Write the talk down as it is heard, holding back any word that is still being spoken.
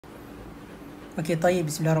Okay, tayyib.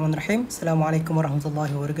 Bismillahirrahmanirrahim. Assalamualaikum warahmatullahi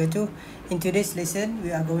wabarakatuh. In today's lesson, we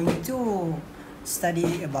are going to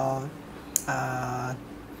study about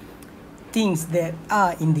things that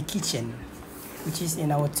are in the kitchen, which is in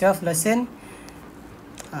our 12th lesson.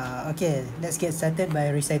 Okay, let's get started by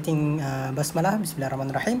reciting Basmalah.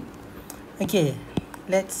 Bismillahirrahmanirrahim. Okay,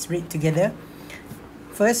 let's read together.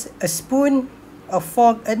 First, a spoon, a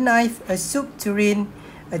fork, a knife, a soup tureen,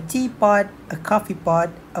 a teapot, a coffee pot,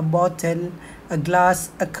 a bottle, a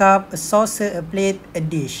glass, a cup, a saucer, a plate, a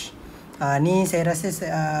dish. Ni saya rasa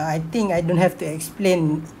I think I don't have to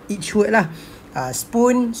explain each word lah.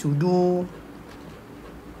 Spoon, sudu.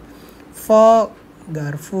 Fork,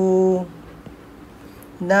 garfu.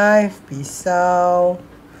 Knife, pisau.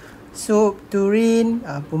 Soup tureen,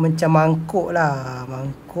 apa macam mangkuk lah.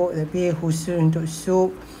 Mangkuk tapi khusus untuk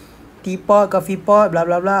sup. Teapot, coffee pot, bla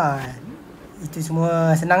bla bla. Itu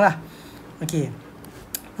semua senang lah. Okay.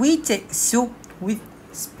 We take soup with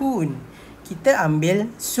spoon. Kita ambil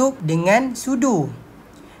sup dengan sudu.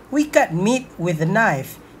 We cut meat with a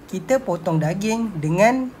knife. Kita potong daging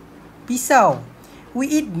dengan pisau. We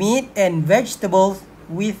eat meat and vegetables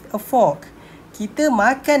with a fork. Kita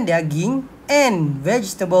makan daging and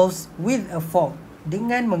vegetables with a fork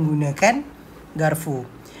dengan menggunakan garfu.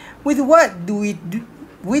 With what do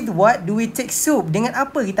we take soup? Dengan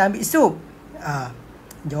apa kita ambil sup?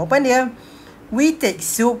 Jawapan dia, we take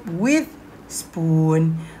soup with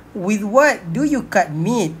spoon. With what do you cut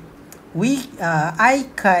meat? I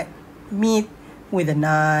cut meat with a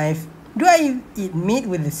knife. Do I eat meat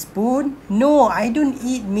with a spoon? No, I don't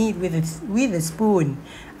eat meat with a spoon.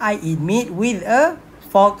 I eat meat with a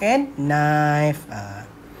fork and knife.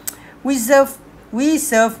 We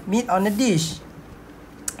serve meat on a dish.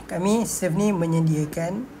 Kami serve ni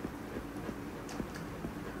menyediakan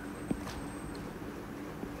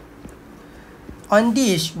on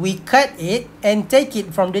dish. We cut it and take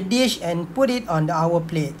it from the dish and put it on our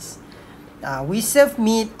plates. We serve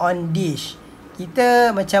meat on dish.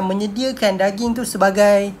 Kita macam menyediakan daging tu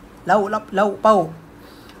sebagai lauk pauk.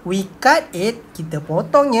 We cut it, kita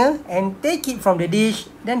potongnya and take it from the dish,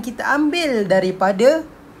 dan kita ambil daripada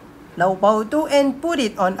lauk pauk tu and put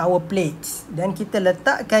it on our plates, dan kita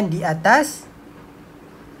letakkan di atas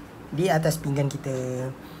pinggan kita.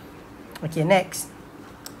 Okay, next.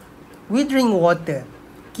 We drink water.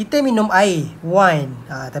 Kita minum air, wine.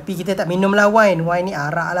 Tapi kita tak minum lah wine. Wine ni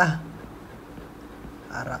arak lah.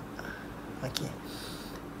 Arak. Okay.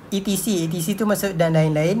 ETC tu maksud dan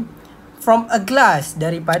lain-lain. From a glass,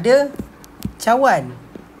 daripada cawan.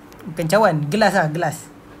 Bukan cawan, gelas lah,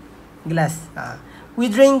 gelas.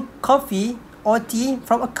 We drink coffee or tea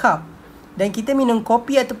from a cup. Dan kita minum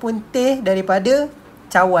kopi ataupun teh daripada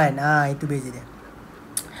cawan. Itu beza dia.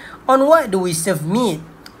 On what do we serve meat?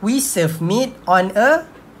 We serve meat on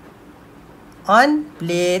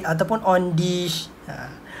plate ataupun on dish.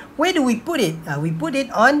 Where do we put it? We put it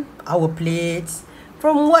on our plates.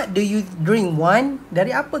 From what do you drink wine? Dari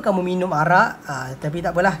apa kamu minum arak? Tapi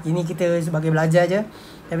tak apalah, ini kita sebagai belajar je.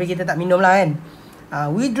 Tapi kita tak minum lah kan.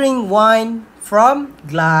 We drink wine from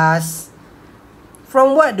glass.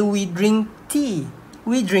 From what do we drink tea?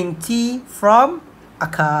 We drink tea from a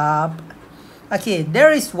cup. Okay,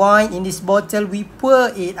 there is wine in this bottle. We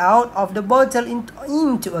pour it out of the bottle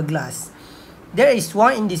into a glass. There is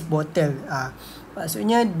wine in this bottle.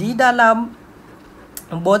 Maksudnya di dalam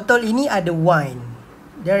botol ini ada wine.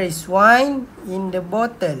 There is wine in the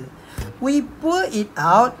bottle. We pour it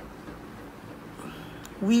out.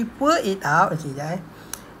 Okay, sekejap.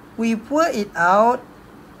 We pour it out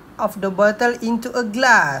of the bottle into a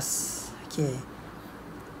glass. Okay.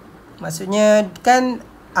 Maksudnya kan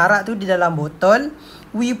arak tu di dalam botol.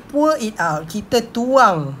 We pour it out. Kita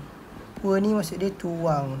tuang. Pour ni maksud dia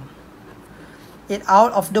tuang. It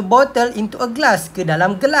out of the bottle into a glass. Ke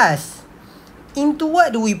dalam gelas. Into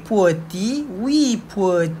what do we pour tea? We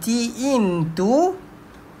pour tea into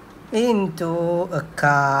a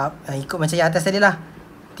cup. Ikut macam yang atas tadi lah.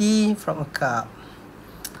 Tea from a cup.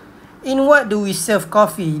 In what do we serve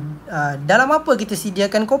coffee? Dalam apa kita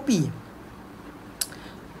sediakan kopi?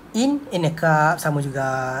 In a cup. Sama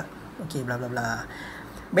juga. Okay, bla bla bla.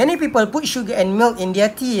 Many people put sugar and milk in their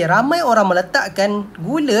tea. Ramai orang meletakkan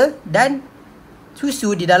gula dan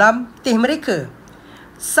susu di dalam teh mereka.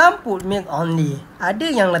 Some put milk only.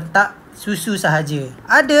 Ada yang letak susu sahaja.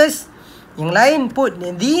 Others, yang lain put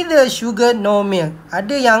neither sugar nor milk.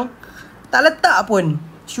 Ada yang tak letak pun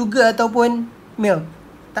sugar ataupun milk.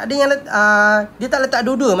 Tak ada yang dia tak letak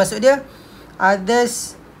dua-dua. Maksud dia,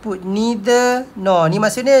 others put neither nor. Ni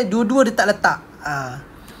maksudnya dua-dua dia tak letak.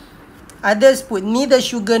 Others put neither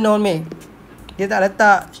sugar nor milk. Dia tak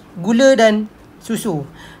letak gula dan susu.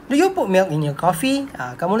 Do you put milk in your coffee?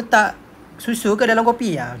 Kamu letak susu ke dalam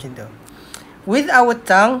kopi? Macam tu. With our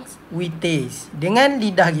tongue, we taste. Dengan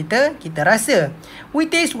lidah kita, kita rasa.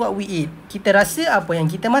 We taste what we eat. Kita rasa apa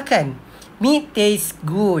yang kita makan. Meat tastes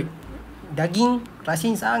good. Daging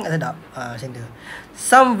rasanya sangat sedap. Macam tu.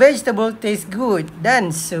 Some vegetable taste good.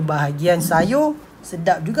 Dan sebahagian sayur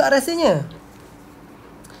sedap juga rasanya.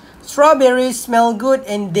 Strawberries smell good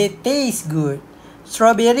and they taste good.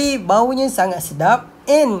 Strawberry baunya sangat sedap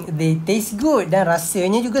and they taste good. Dan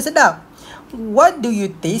rasanya juga sedap. What do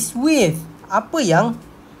you taste with? Apa yang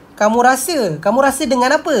kamu rasa? Kamu rasa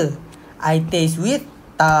dengan apa? I taste with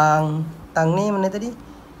tongue. Tongue ni mana tadi?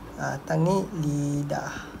 Tongue ni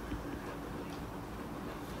lidah.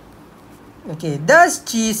 Okay. Does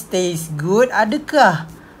cheese taste good?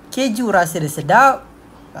 Adakah keju rasa dia sedap?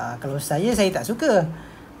 Kalau saya tak suka.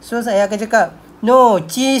 So, saya akan cakap, no,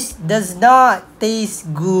 cheese does not taste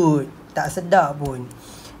good. Tak sedap pun.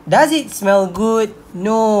 Does it smell good?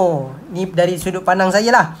 No. Ni dari sudut pandang saya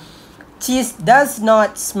lah. Cheese does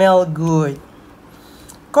not smell good.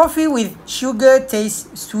 Coffee with sugar tastes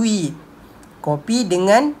sweet. Kopi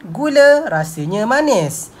dengan gula rasanya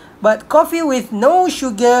manis. But coffee with no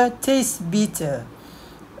sugar tastes bitter.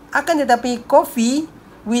 Akan tetapi kopi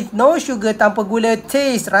with no sugar tanpa gula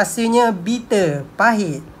taste rasanya bitter,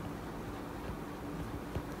 pahit.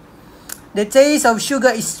 The taste of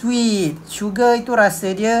sugar is sweet. Sugar itu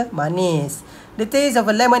rasa dia manis. The taste of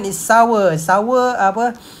a lemon is sour. Sour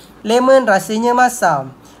apa? Lemon rasanya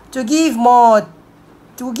masam. To give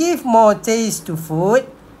more taste to food,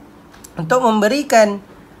 untuk memberikan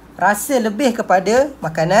rasa lebih kepada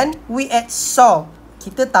makanan, we add salt.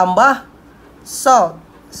 Kita tambah salt.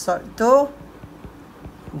 Salt tu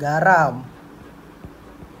garam.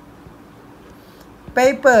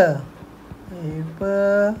 Paper.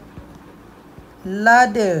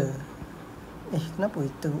 Lada. Kenapa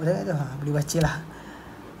itu sangat tu? Boleh baca lah.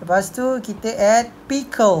 Lepas tu kita add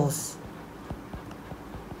pickles.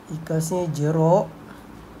 Pickles ni jeruk.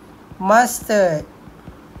 Mustard.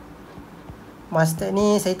 Mustard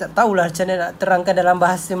ni saya tak tahulah macam mana nak terangkan dalam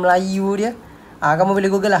bahasa Melayu dia. Kamu boleh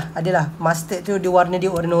google lah. Adalah mustard tu dia warna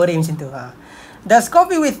orange macam tu. Does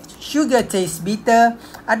coffee with sugar taste bitter?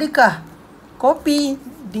 Adakah kopi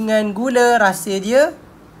dengan gula rasa dia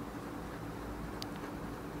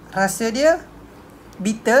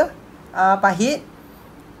bitter, pahit?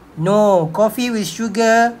 No. Coffee with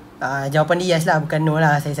sugar, jawapan dia yes lah, bukan no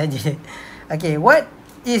lah, saya saja. Okay, what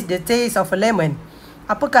is the taste of a lemon?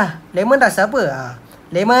 Apakah lemon rasa apa?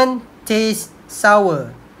 Lemon taste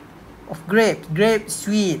sour. Of grape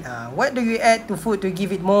sweet. What do you add to food to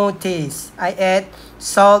give it more taste? I add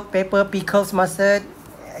salt, pepper, pickles, mustard,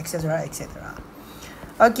 etc.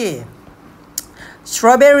 Okay.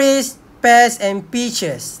 Strawberries, pears and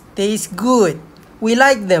peaches taste good. We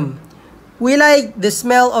like them. We like the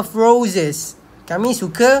smell of roses. Kami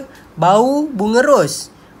suka bau bunga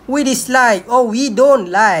ros. We dislike. We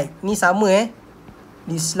don't like. Ni sama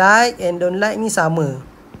Dislike and don't like ni sama.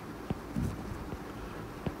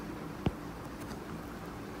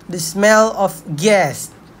 The smell of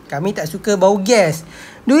gas. Kami tak suka bau gas.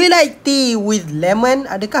 Do you like tea with lemon?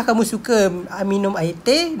 Adakah kamu suka minum air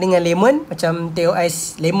teh dengan lemon? Macam teh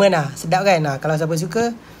ais lemon lah. Sedap kan? Kalau siapa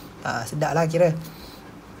suka, sedap lah kira.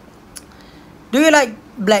 Do you like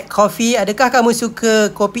black coffee? Adakah kamu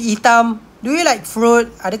suka kopi hitam? Do you like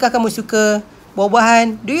fruit? Adakah kamu suka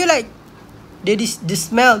buah-buahan? Do you like the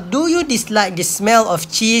smell? Do you dislike the smell of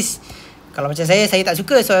cheese? Kalau macam saya tak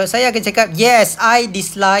suka. So, saya akan cakap, yes, I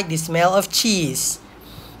dislike the smell of cheese.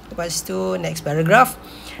 Lepas tu, next paragraph.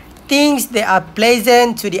 Things that are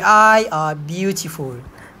pleasant to the eye are beautiful.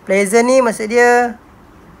 Pleasant ni maksud dia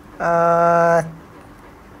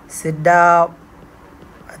sedap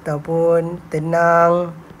ataupun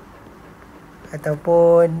tenang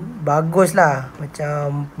ataupun bagus lah.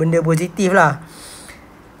 Macam benda positif lah.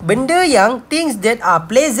 Benda yang things that are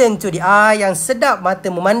pleasant to the eye, yang sedap mata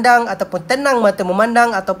memandang ataupun tenang mata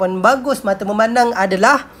memandang ataupun bagus mata memandang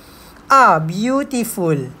adalah are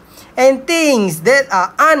beautiful. And things that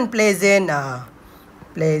are unpleasant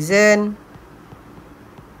pleasant,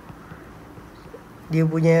 dia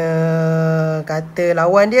punya kata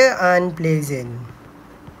lawan dia unpleasant.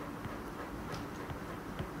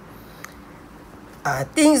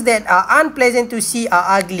 Things that are unpleasant to see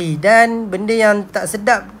are ugly. Dan benda yang tak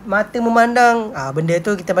sedap mata memandang, benda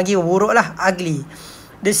tu kita panggil buruk lah, ugly.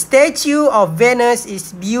 The statue of Venus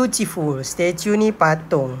is beautiful. Statue ni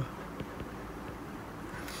patung.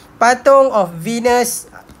 Patung of Venus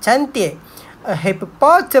cantik. A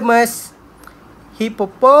hippopotamus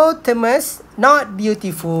not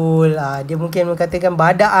beautiful. Dia mungkin mengatakan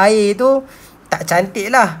badak air tu tak cantik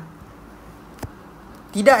lah.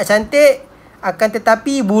 Tidak cantik, akan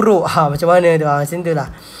tetapi buruk. Macam mana tu? Macam tu lah.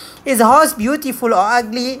 Is a horse beautiful or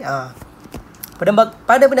ugly?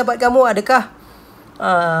 Pada pendapat kamu, adakah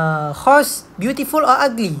horse beautiful or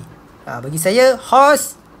ugly? Bagi saya,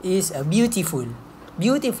 horse is a beautiful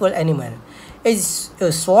animal. Is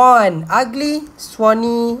a swan ugly? Swan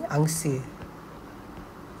ni angsa.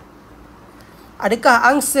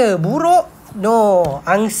 Adakah angsa buruk? No,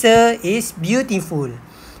 angsa is beautiful.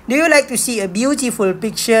 Do you like to see a beautiful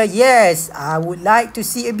picture? Yes, I would like to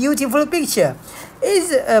see a beautiful picture.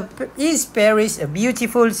 Is Paris a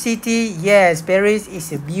beautiful city? Yes, Paris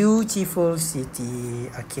is a beautiful city.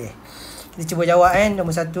 Okay, kita cuba jawab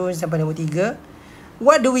nombor 1 sampai nombor 3.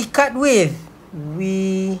 What do we cut with?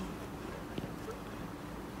 We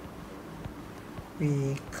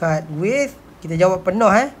cut with, kita jawab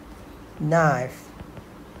penuh knife.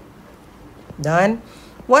 Dan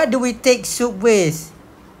what do we take soup with?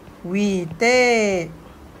 We take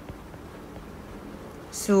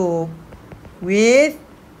soup with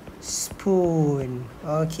spoon.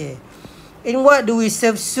 Okay. In what do we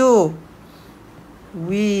serve soup?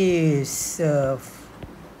 We serve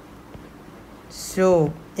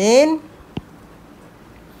soup in,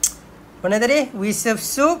 mana tadi? We serve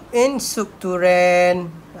soup in soup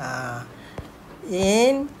turen.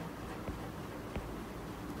 In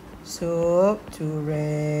soup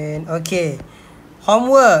turen. Okay.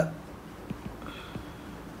 Homework.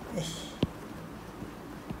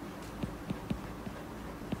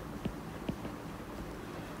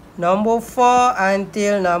 Number 4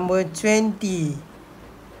 until number 20.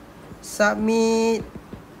 Submit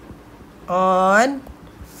on,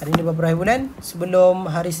 hari ni berapa hari bulan? Sebelum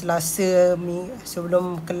hari Selasa,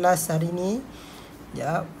 sebelum kelas hari ni.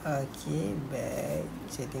 Sekejap. Okay, back.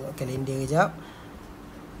 Saya tengok kalender kejap.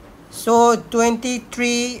 So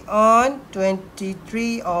 23 on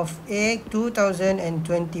 23 of 8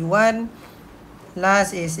 2021.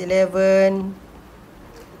 Last is 11:59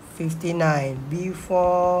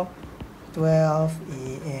 before 12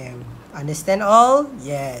 a.m. Understand all?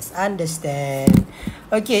 Yes, understand.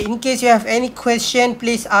 Okay, in case you have any question,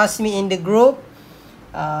 please ask me in the group.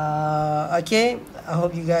 Okay, I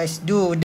hope you guys do.